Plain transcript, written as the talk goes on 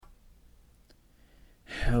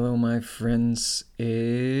Hello, my friends.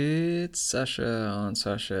 It's Sasha on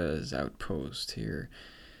Sasha's Outpost here.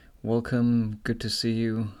 Welcome. Good to see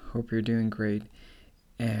you. Hope you're doing great.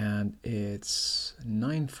 And it's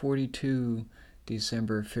 9:42,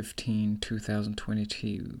 December 15,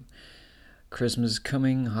 2022. Christmas is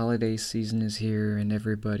coming. Holiday season is here, and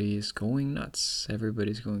everybody is going nuts.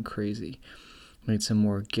 Everybody's going crazy. Need some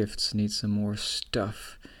more gifts. Need some more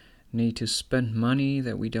stuff. Need to spend money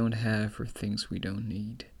that we don't have for things we don't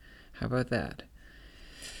need. How about that?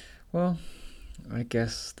 Well, I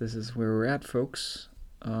guess this is where we're at, folks.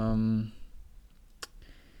 I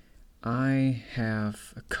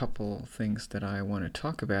have a couple things that I want to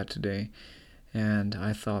talk about today, and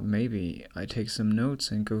I thought maybe I'd take some notes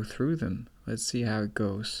and go through them. Let's see how it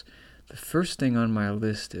goes. The first thing on my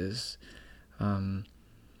list is Elon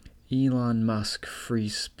Musk free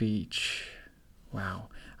speech. Wow.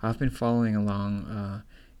 I've been following along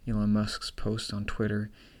Elon Musk's post on Twitter,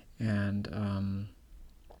 and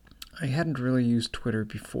I hadn't really used Twitter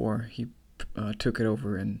before he took it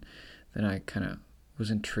over, and then I kind of was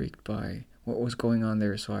intrigued by what was going on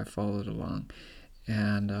there, so I followed along.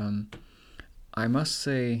 And I must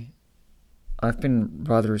say, I've been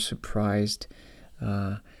rather surprised,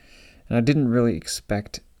 and I didn't really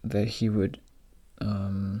expect that he would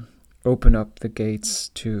open up the gates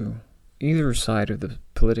to either side of the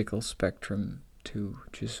political spectrum to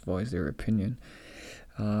just voice their opinion.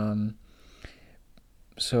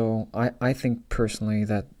 So I think personally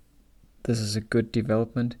that this is a good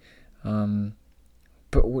development.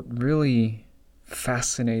 But what really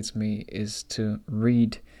fascinates me is to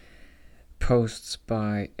read posts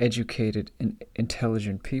by educated and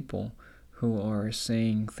intelligent people who are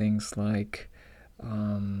saying things like,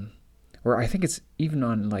 or I think it's even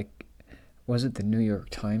on was it the New York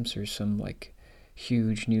Times or some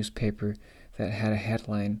huge newspaper that had a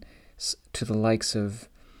headline to the likes of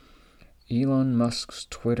Elon Musk's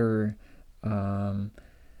Twitter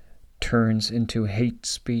turns into hate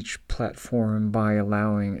speech platform by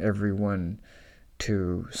allowing everyone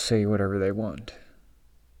to say whatever they want.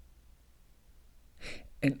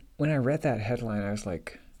 And when I read that headline, I was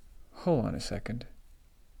like, hold on a second.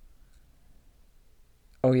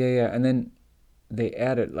 Oh, yeah. And then they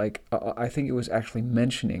added, I think it was actually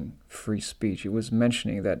mentioning free speech. It was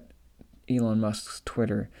mentioning that Elon Musk's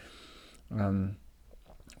Twitter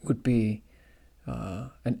would be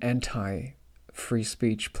an anti-free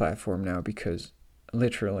speech platform now, because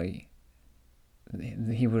literally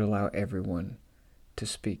he would allow everyone to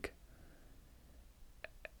speak.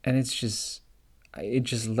 And it just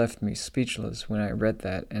left me speechless when I read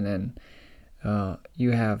that. And then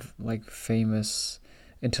you have famous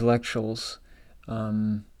intellectuals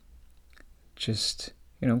just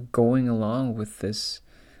going along with this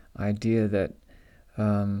idea that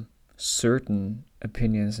certain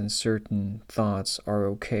opinions and certain thoughts are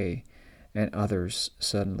okay, and others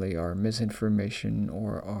suddenly are misinformation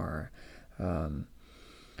or are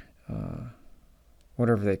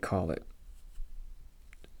whatever they call it.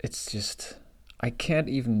 It's just I can't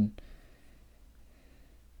even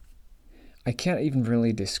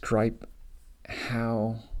really describe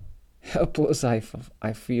how helpless I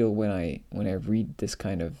feel when I read this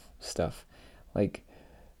kind of stuff.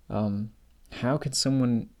 How could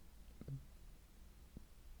someone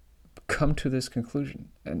come to this conclusion?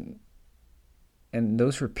 And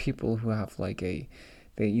those are people who have they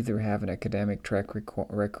either have an academic track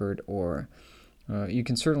record, or you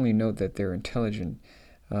can certainly note that they're intelligent.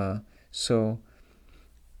 So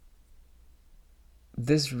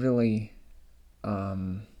this really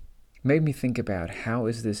made me think about, how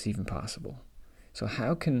is this even possible? So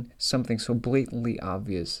how can something so blatantly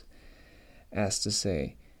obvious as to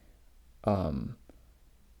say, I'm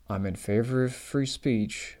in favor of free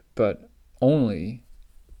speech, but only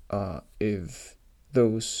if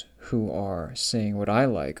those who are saying what I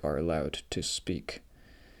like are allowed to speak.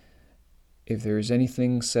 If there is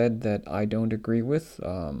anything said that I don't agree with,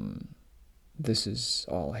 this is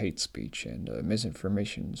all hate speech and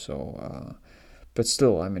misinformation. So, but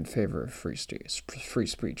still, I'm in favor of free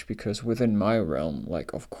speech, because within my realm,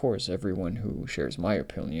 of course, everyone who shares my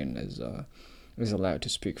opinion is allowed to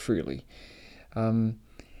speak freely.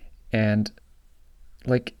 And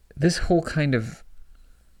this whole kind of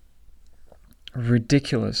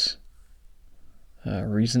ridiculous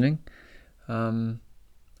reasoning,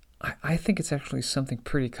 I think it's actually something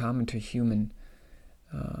pretty common to human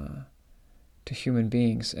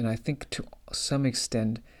beings, and I think to some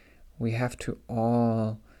extent we have to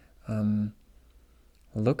all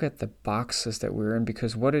look at the boxes that we're in,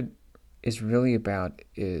 because what it is really about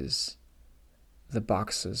is the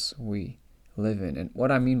boxes we live in. And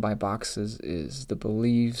what I mean by boxes is the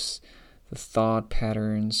beliefs, the thought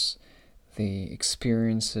patterns, the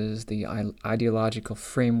experiences, the ideological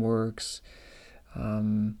frameworks.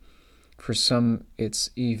 For some,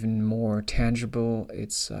 it's even more tangible.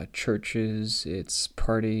 It's churches, it's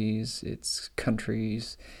parties, it's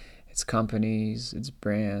countries, it's companies, it's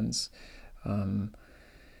brands.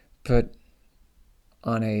 But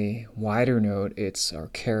on a wider note, it's our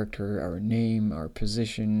character, our name, our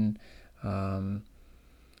position, all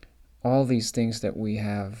these things that we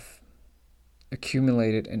have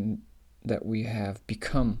accumulated and that we have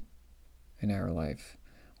become in our life,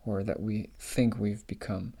 or that we think we've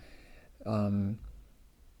become. To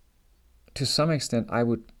some extent, I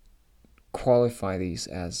would qualify these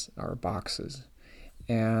as our boxes.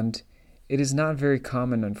 And it is not very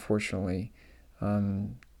common, unfortunately,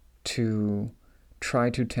 to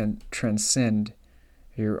try to transcend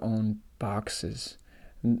your own boxes.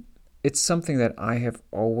 It's something that I have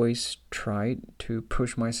always tried to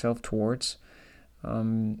push myself towards.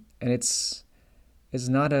 And it's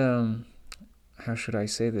not how should I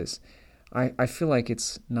say this? I feel like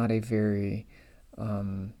it's not a very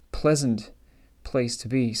pleasant place to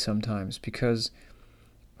be sometimes, because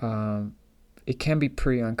it can be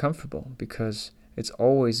pretty uncomfortable, because it's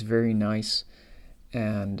always very nice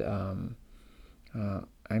and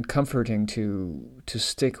comforting to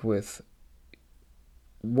stick with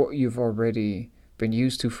what you've already been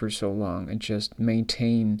used to for so long and just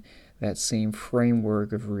maintain that same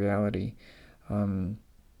framework of reality,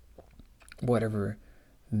 whatever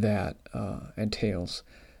that entails.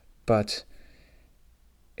 But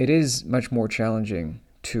it is much more challenging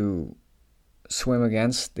to swim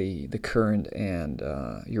against the current and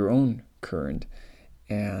your own current,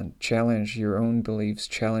 and challenge your own beliefs,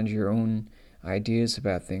 challenge your own ideas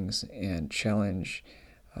about things, and challenge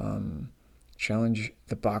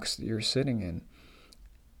the box that you're sitting in.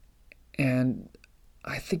 And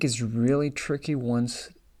I think it's really tricky once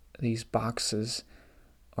these boxes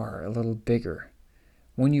are a little bigger.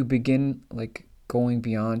 When you begin like going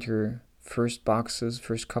beyond your first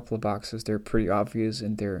couple of boxes, they're pretty obvious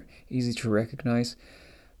and they're easy to recognize.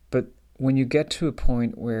 But when you get to a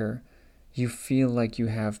point where you feel like you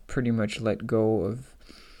have pretty much let go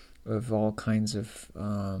of all kinds of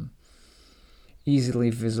easily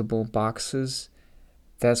visible boxes,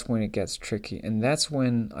 that's when it gets tricky. And that's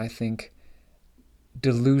when I think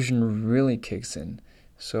delusion really kicks in.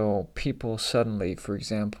 So people suddenly, for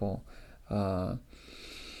example,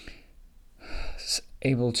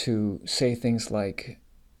 able to say things like,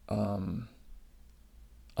 on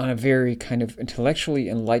a very kind of intellectually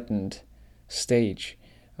enlightened stage,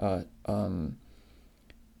 are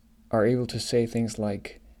able to say things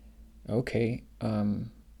like, okay,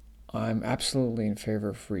 I'm absolutely in favor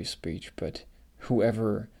of free speech, but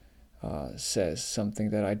whoever says something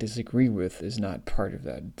that I disagree with is not part of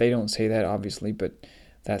that. They don't say that, obviously, but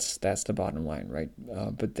that's the bottom line, right?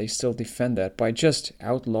 But they still defend that by just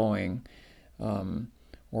outlawing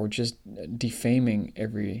or just defaming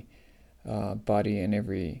every body and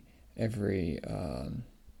every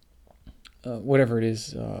whatever it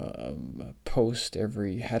is, post,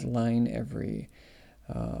 every headline, every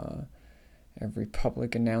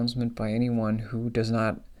public announcement by anyone who does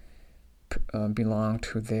not belong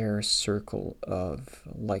to their circle of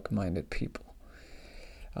like-minded people.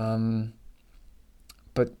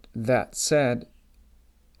 But that said,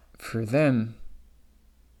 for them,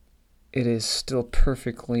 it is still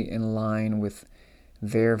perfectly in line with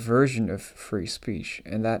their version of free speech,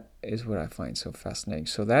 and that is what I find so fascinating.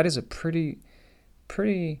 So that is a pretty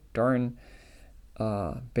darn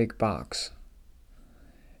big box.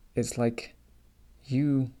 It's like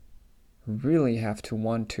you really have to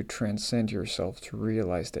want to transcend yourself to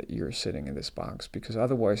realize that you're sitting in this box, because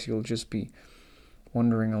otherwise you'll just be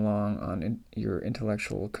wandering along on your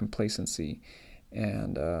intellectual complacency,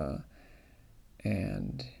 and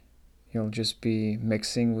you'll just be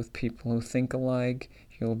mixing with people who think alike.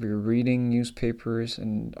 You'll be reading newspapers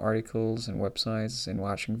and articles and websites and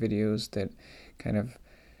watching videos that kind of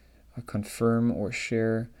confirm or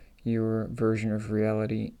share your version of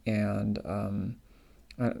reality. And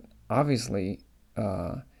obviously,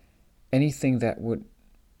 anything that would,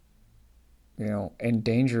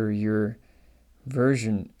 endanger your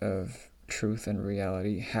version of truth and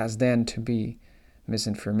reality has then to be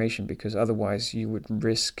misinformation, because otherwise you would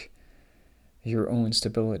risk your own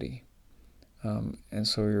stability. And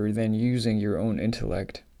so you're then using your own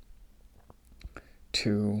intellect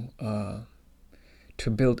to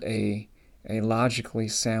build a logically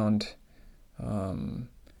sound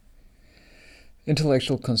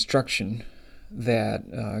intellectual construction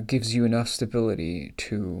that gives you enough stability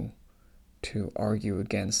to to argue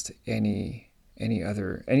against anything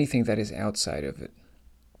that is outside of it.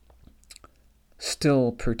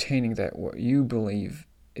 Still pertaining that what you believe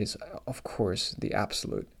is, of course, the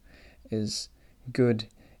absolute, is good,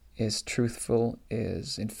 is truthful,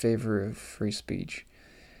 is in favor of free speech,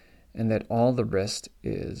 and that all the rest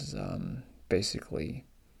is basically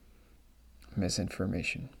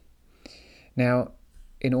misinformation. Now,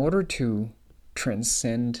 in order to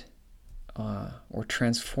transcend or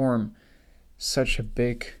transform such a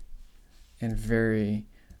big and very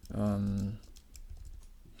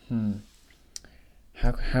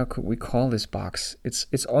how could we call this box?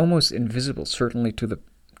 It's almost invisible, certainly to the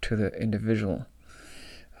individual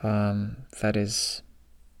that is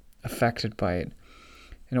affected by it.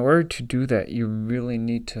 In order to do that, you really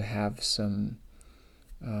need to have some.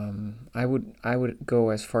 I would go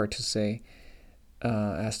as far to say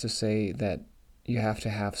that you have to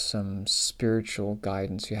have some spiritual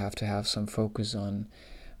guidance. You have to have some focus on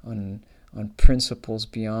principles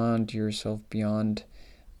beyond yourself, beyond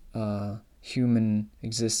human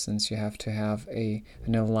existence. You have to have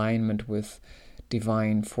an alignment with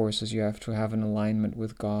divine forces. You have to have an alignment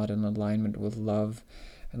with God, an alignment with love,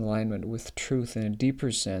 an alignment with truth in a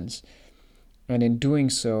deeper sense. And in doing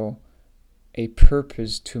so, a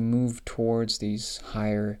purpose to move towards these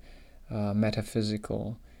higher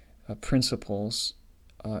metaphysical principles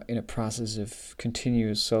in a process of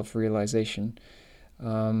continuous self-realization,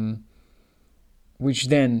 which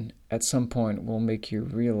then at some point will make you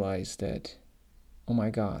realize that, oh my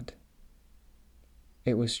God,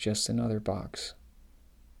 it was just another box.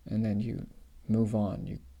 And then you move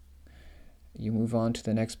on. You move on to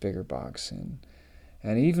the next bigger box, and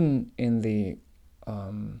even in the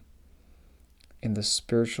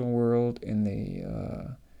spiritual world, in the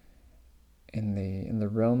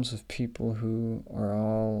realms of people who are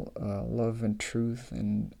all love and truth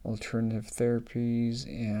and alternative therapies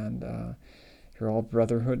and you're all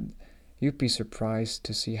brotherhood, you'd be surprised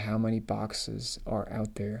to see how many boxes are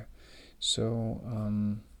out there. So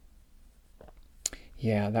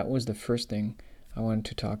that was the first thing I wanted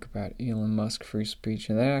to talk about, Elon Musk, free speech.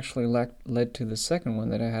 And that actually led to the second one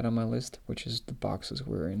that I had on my list, which is the boxes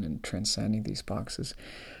we're in and transcending these boxes.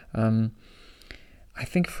 I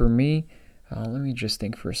think for me, let me just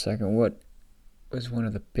think for a second, what was one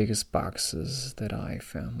of the biggest boxes that I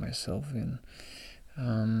found myself in?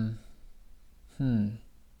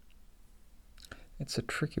 It's a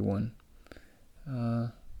tricky one.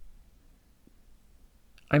 I'm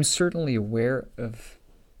certainly aware of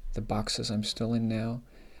the boxes I'm still in now,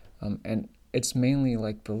 and it's mainly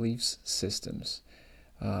like belief systems.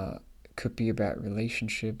 It could be about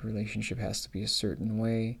relationship has to be a certain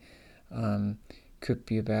way, could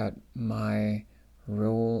be about my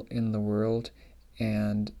role in the world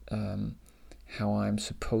and how I'm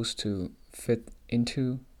supposed to fit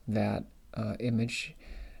into that image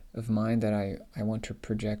of mine that I want to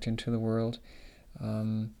project into the world.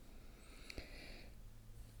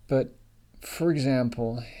 But for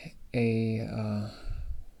example, there's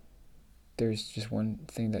just one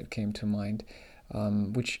thing that came to mind,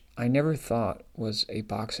 which I never thought was a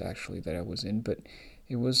box actually that I was in, but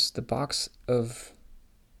it was the box of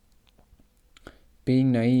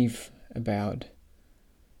being naive about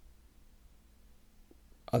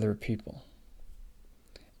other people.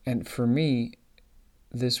 And for me,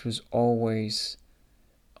 this was always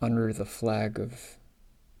under the flag of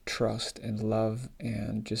trust and love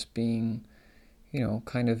and just being,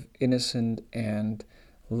 kind of innocent and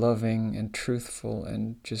loving and truthful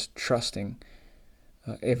and just trusting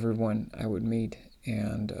everyone I would meet.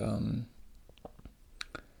 And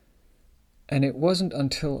it wasn't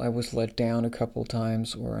until I was let down a couple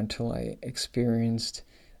times or until I experienced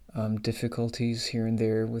difficulties here and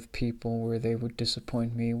there with people where they would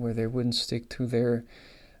disappoint me, where they wouldn't stick to their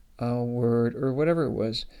word or whatever it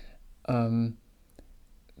was,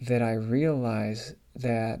 that I realized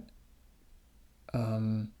that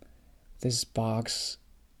this box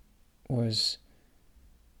was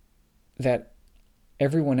that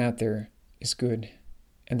everyone out there is good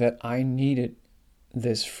and that I needed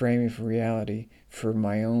this frame of reality for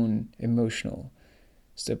my own emotional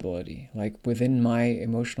stability. Like within my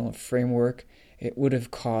emotional framework, it would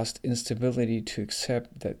have caused instability to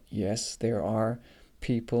accept that yes, there are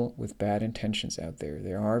people with bad intentions out there.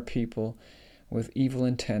 There are people with evil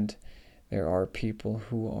intent. There are people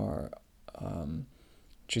who are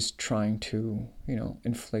just trying to,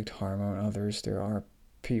 inflict harm on others. There are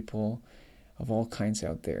people of all kinds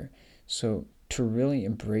out there. So to really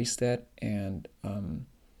embrace that and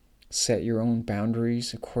set your own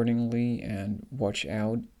boundaries accordingly and watch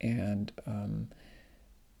out and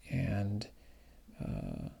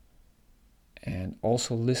and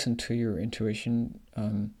also listen to your intuition,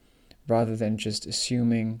 rather than just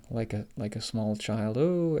assuming like a small child,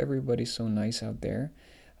 oh, everybody's so nice out there.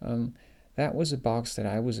 That was a box that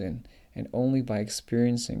I was in, and only by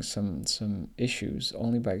experiencing some issues,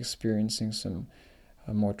 only by experiencing some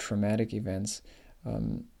more traumatic events,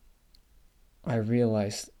 I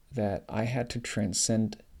realized that I had to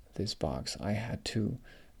transcend this box. I had to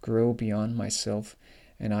grow beyond myself,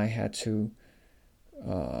 and I had to,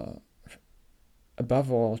 uh,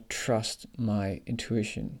 above all, trust my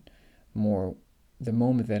intuition more the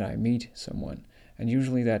moment that I meet someone. And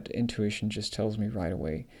usually that intuition just tells me right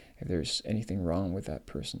away if there's anything wrong with that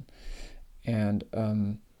person. And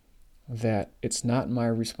that it's not my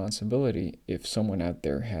responsibility if someone out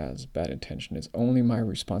there has bad intention. It's only my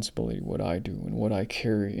responsibility what I do and what I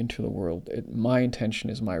carry into the world. My intention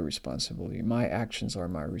is my responsibility. My actions are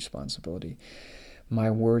my responsibility.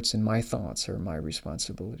 My words and my thoughts are my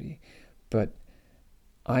responsibility. But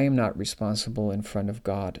I am not responsible in front of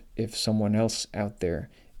God if someone else out there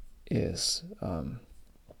is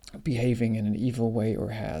behaving in an evil way or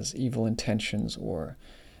has evil intentions or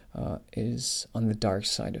is on the dark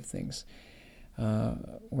side of things.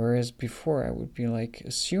 Whereas before I would be like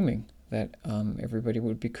assuming that everybody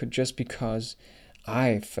would be good just because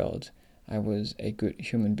I felt I was a good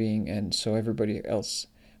human being, and so everybody else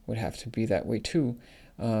would have to be that way too.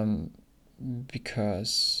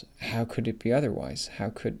 Because how could it be otherwise? How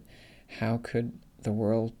could the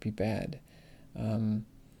world be bad?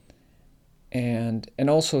 And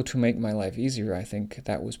also to make my life easier, I think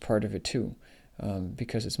that was part of it too,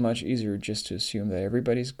 because it's much easier just to assume that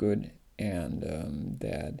everybody's good and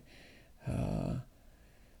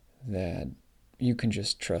that you can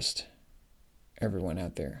just trust everyone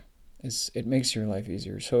out there. It makes your life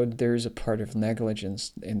easier. So there's a part of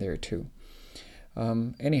negligence in there too.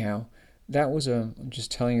 Anyhow, that was I'm just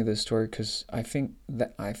telling you this story because I think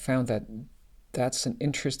that I found that that's an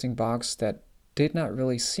interesting box that did not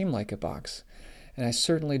really seem like a box, and I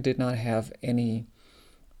certainly did not have any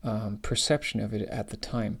perception of it at the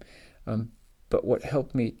time. But what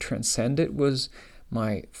helped me transcend it was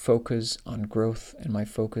my focus on growth and my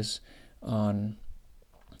focus on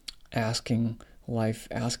asking life,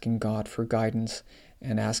 asking God for guidance,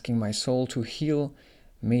 and asking my soul to heal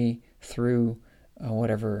me through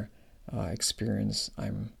whatever experience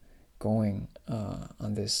I'm going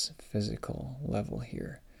on this physical level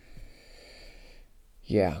here.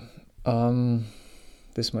 Yeah,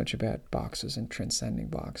 this much about boxes and transcending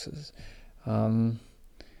boxes.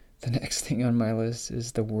 The next thing on my list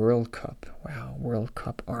is the World Cup. Wow, World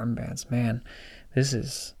Cup armbands. Man, this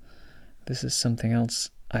is something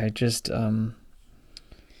else. I just I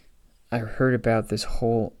heard about this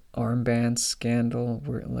whole armband scandal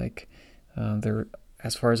where like there,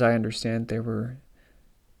 as far as I understand, they were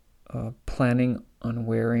planning on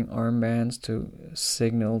wearing armbands to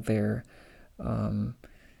signal their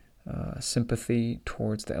sympathy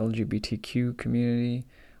towards the LGBTQ community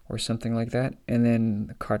or something like that. And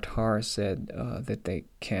then Qatar said that they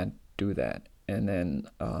can't do that. And then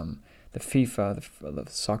the FIFA,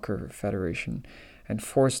 the soccer federation,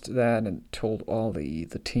 enforced that and told all the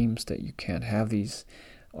teams that you can't have these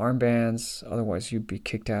armbands, otherwise you'd be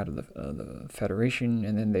kicked out of the federation.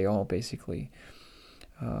 And then they all basically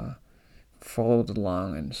followed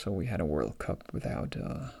along, and so we had a World Cup without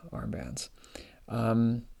armbands.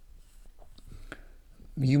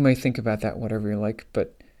 You may think about that whatever you like,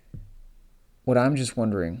 but what I'm just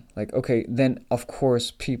wondering, like, okay, then of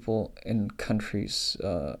course people in countries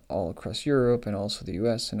all across Europe and also the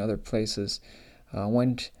US and other places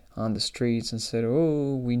went on the streets and said,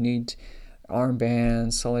 oh, we need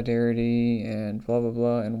armbands, solidarity, and blah, blah,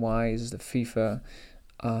 blah, and why is the FIFA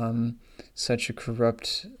such a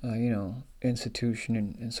corrupt, institution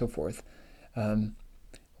and so forth.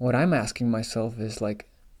 What I'm asking myself is, like,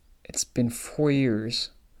 it's been 4 years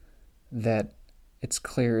that it's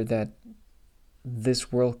clear that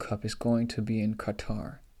this World Cup is going to be in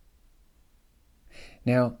Qatar.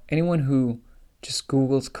 Now, anyone who just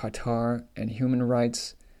Googles Qatar and human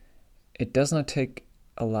rights, it does not take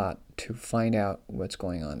a lot to find out what's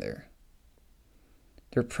going on there.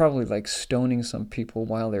 They're probably like stoning some people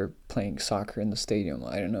while they're playing soccer in the stadium,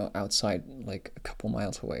 I don't know, outside like a couple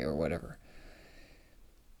miles away or whatever.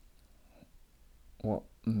 Well,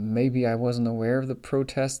 maybe I wasn't aware of the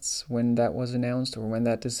protests when that was announced or when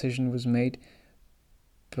that decision was made,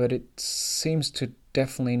 but it seems to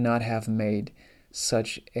definitely not have made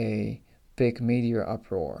such a big media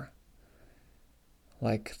uproar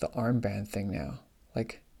like the armband thing now.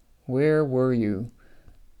 Like, where were you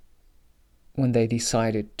when they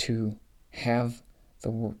decided to have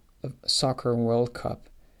the Soccer World Cup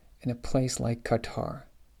in a place like Qatar?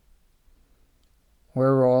 Where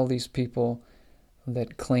are all these people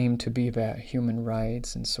that claim to be about human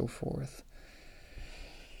rights and so forth?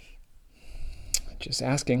 Just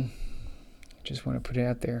asking. Just want to put it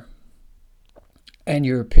out there. And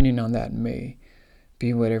your opinion on that may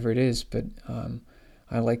be whatever it is, but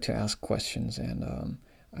I like to ask questions, and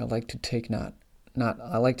I like to not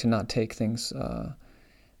take things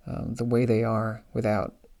the way they are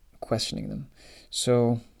without questioning them.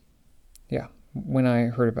 So, yeah, when I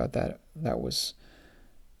heard about that, that was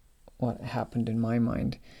what happened in my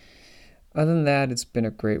mind. Other than that, it's been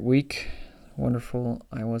a great week. Wonderful.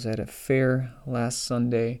 I was at a fair last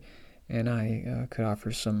Sunday, and I could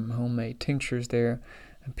offer some homemade tinctures there,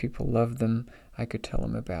 and people loved them. I could tell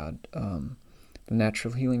them about the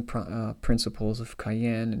natural healing principles of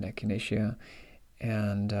cayenne and echinacea,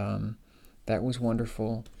 and that was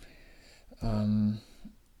wonderful.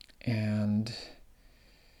 And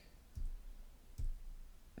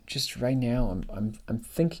just right now, I'm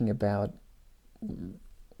thinking about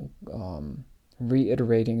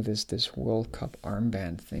reiterating this World Cup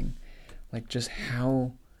armband thing, like just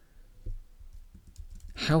how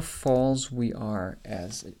false we are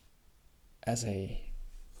as a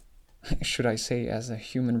should I say as a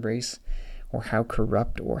human race, or how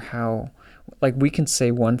corrupt, or how, like, we can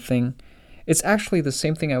say one thing. It's actually the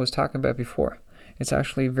same thing I was talking about before. It's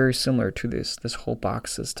actually very similar to this whole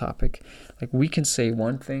boxes topic. Like, we can say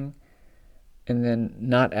one thing and then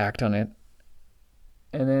not act on it,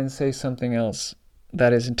 and then say something else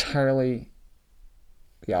that is entirely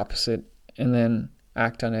the opposite, and then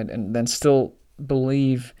act on it, and then still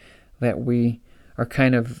believe that we are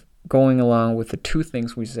kind of going along with the two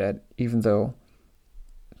things we said, even though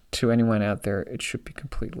to anyone out there it should be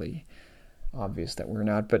completely obvious that we're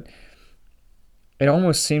not. But it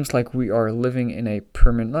almost seems like we are living in a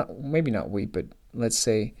permanent, maybe not we, but let's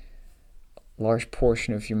say a large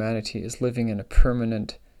portion of humanity is living in a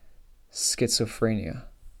permanent schizophrenia.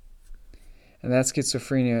 And that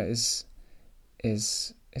schizophrenia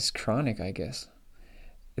is chronic, I guess.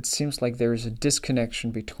 It seems like there is a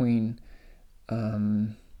disconnection between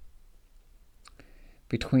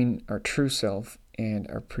our true self and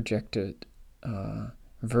our projected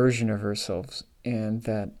version of ourselves, and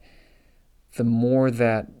that the more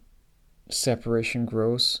that separation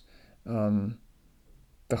grows, the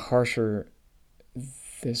harsher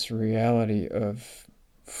this reality of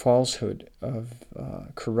falsehood, of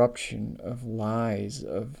corruption, of lies,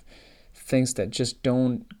 of things that just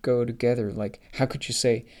don't go together. Like, how could you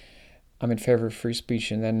say, I'm in favor of free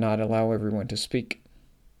speech, and then not allow everyone to speak?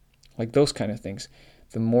 Like, those kind of things.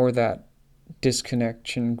 The more that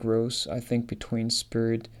disconnection grows, I think, between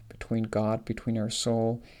spirit, between God, between our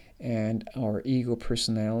soul, and our ego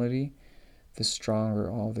personality, the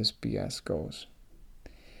stronger all this BS goes.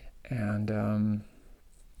 And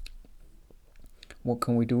what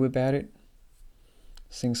can we do about it?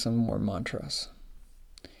 Sing some more mantras.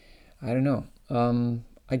 I don't know.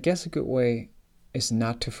 I guess a good way is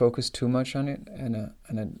not to focus too much on it,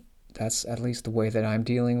 and that's at least the way that I'm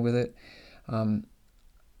dealing with it.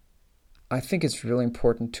 I think it's really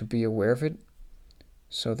important to be aware of it,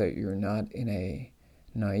 so that you're not in a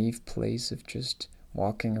naive place of just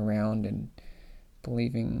walking around and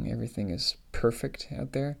believing everything is perfect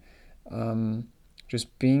out there.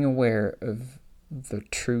 Just being aware of the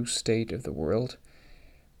true state of the world,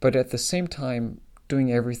 but at the same time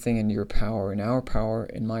doing everything in your power, in our power,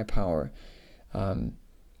 in my power,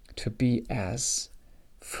 to be as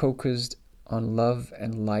focused on love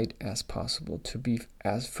and light as possible, to be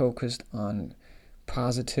as focused on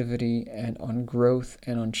positivity and on growth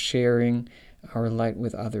and on sharing our light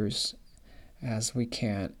with others as we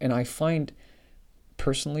can. And I find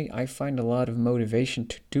a lot of motivation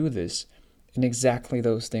to do this in exactly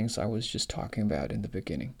those things I was just talking about in the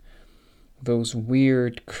beginning. Those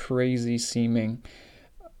weird, crazy seeming,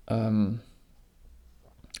 I'm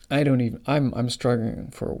struggling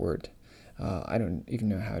for a word. I don't even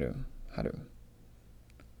know how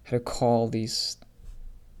to call these.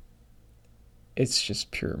 It's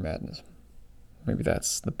just pure madness. Maybe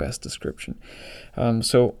that's the best description.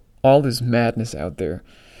 So all this madness out there,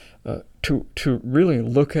 to really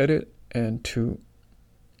look at it and to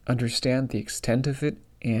understand the extent of it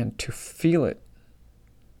and to feel it,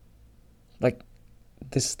 like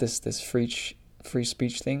this free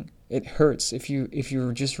speech thing, it hurts. If you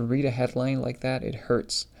just read a headline like that, it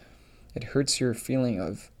hurts. It hurts your feeling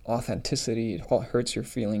of authenticity. It hurts your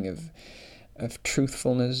feeling of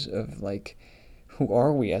truthfulness, of like, who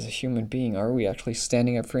are we as a human being? Are we actually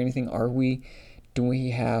standing up for anything? Do we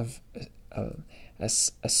have a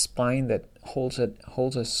spine that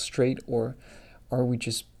holds us straight, or are we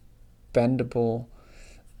just bendable,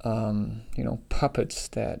 puppets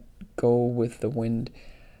that go with the wind,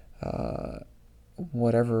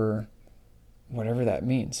 whatever that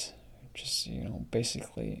means. Just,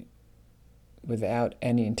 basically without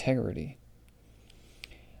any integrity.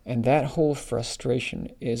 And that whole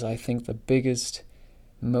frustration is, I think, the biggest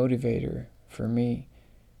motivator for me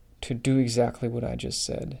to do exactly what I just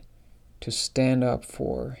said, to stand up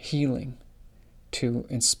for healing, to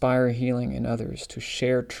inspire healing in others, to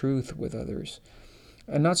share truth with others.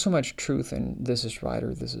 And not so much truth in this is right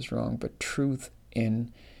or this is wrong, but truth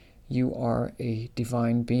in you are a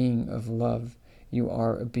divine being of love. You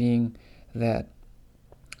are a being that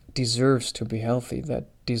deserves to be healthy, that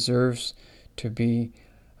deserves to be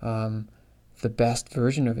the best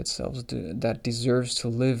version of itself, that deserves to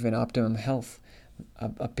live in optimum health,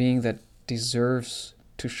 a being that deserves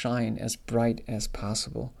to shine as bright as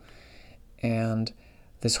possible. And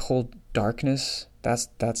this whole darkness, that's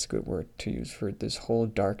a good word to use for it, this whole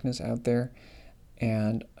darkness out there,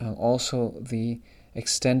 and also the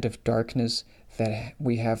extent of darkness that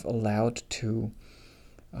we have allowed to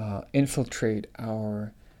infiltrate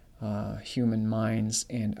our human minds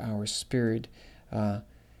and our spirit,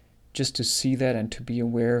 just to see that and to be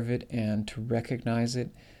aware of it and to recognize it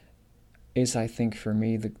is, I think, for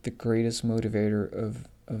me, the greatest motivator of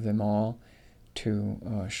them all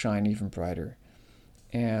to shine even brighter.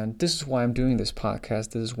 And this is why I'm doing this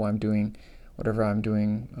podcast. This is why I'm doing whatever I'm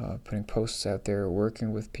doing, putting posts out there,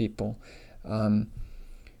 working with people, to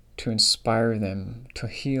inspire them to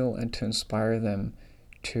heal and to inspire them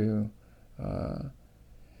to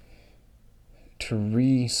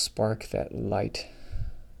re-spark that light,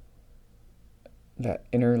 that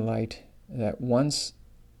inner light that once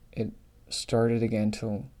it started again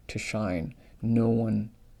to shine, no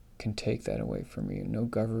one can take that away from you. No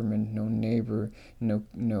government, no neighbor,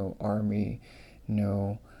 no army,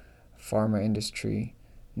 no pharma industry,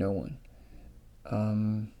 no one.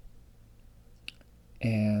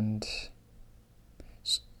 And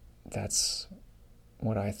that's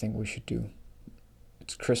what I think we should do.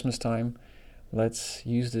 It's Christmas time. Let's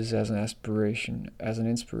use this as an inspiration.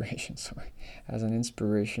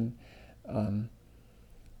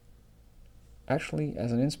 Actually,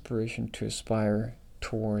 as an inspiration to aspire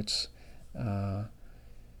towards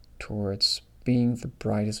being the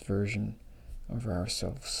brightest version of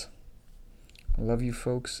ourselves. I love you,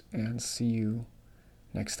 folks, and see you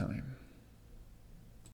next time.